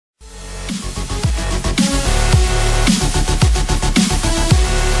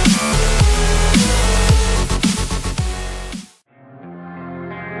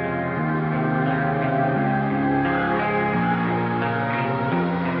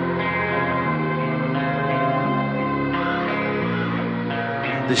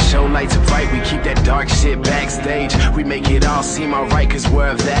The show lights are bright, we keep that dark shit backstage. We make it all seem alright cause we're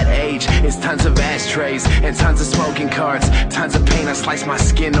of that age. It's tons of ashtrays and tons of smoking cards, tons of pain, I slice my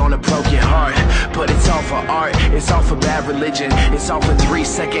skin on a broken heart. But it's all for art, it's all for bad religion, it's all for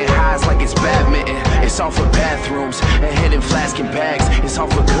 3-second highs like it's badminton. It's all for bathrooms and hidden flask and bags. It's all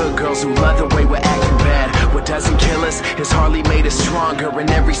for good girls who love the way we're acting bad. What doesn't kill us has hardly made us stronger, and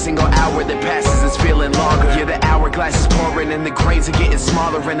every single hour that passes is feeling longer. Yeah, the hourglass is pouring and the grains are getting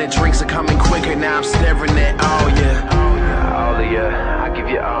smaller and the drinks are coming quicker. Now I'm staring at all all of you, I give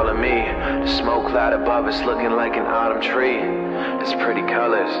you all of me. The smoke cloud above us looking like an autumn tree. It's pretty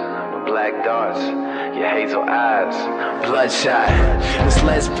colors, but black darts, your hazel eyes, bloodshot. It's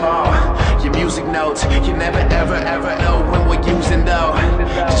Les Paul, your music notes. You never ever ever know when we're using though.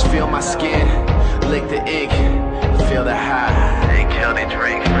 Just feel my skin, lick the ink, feel the high.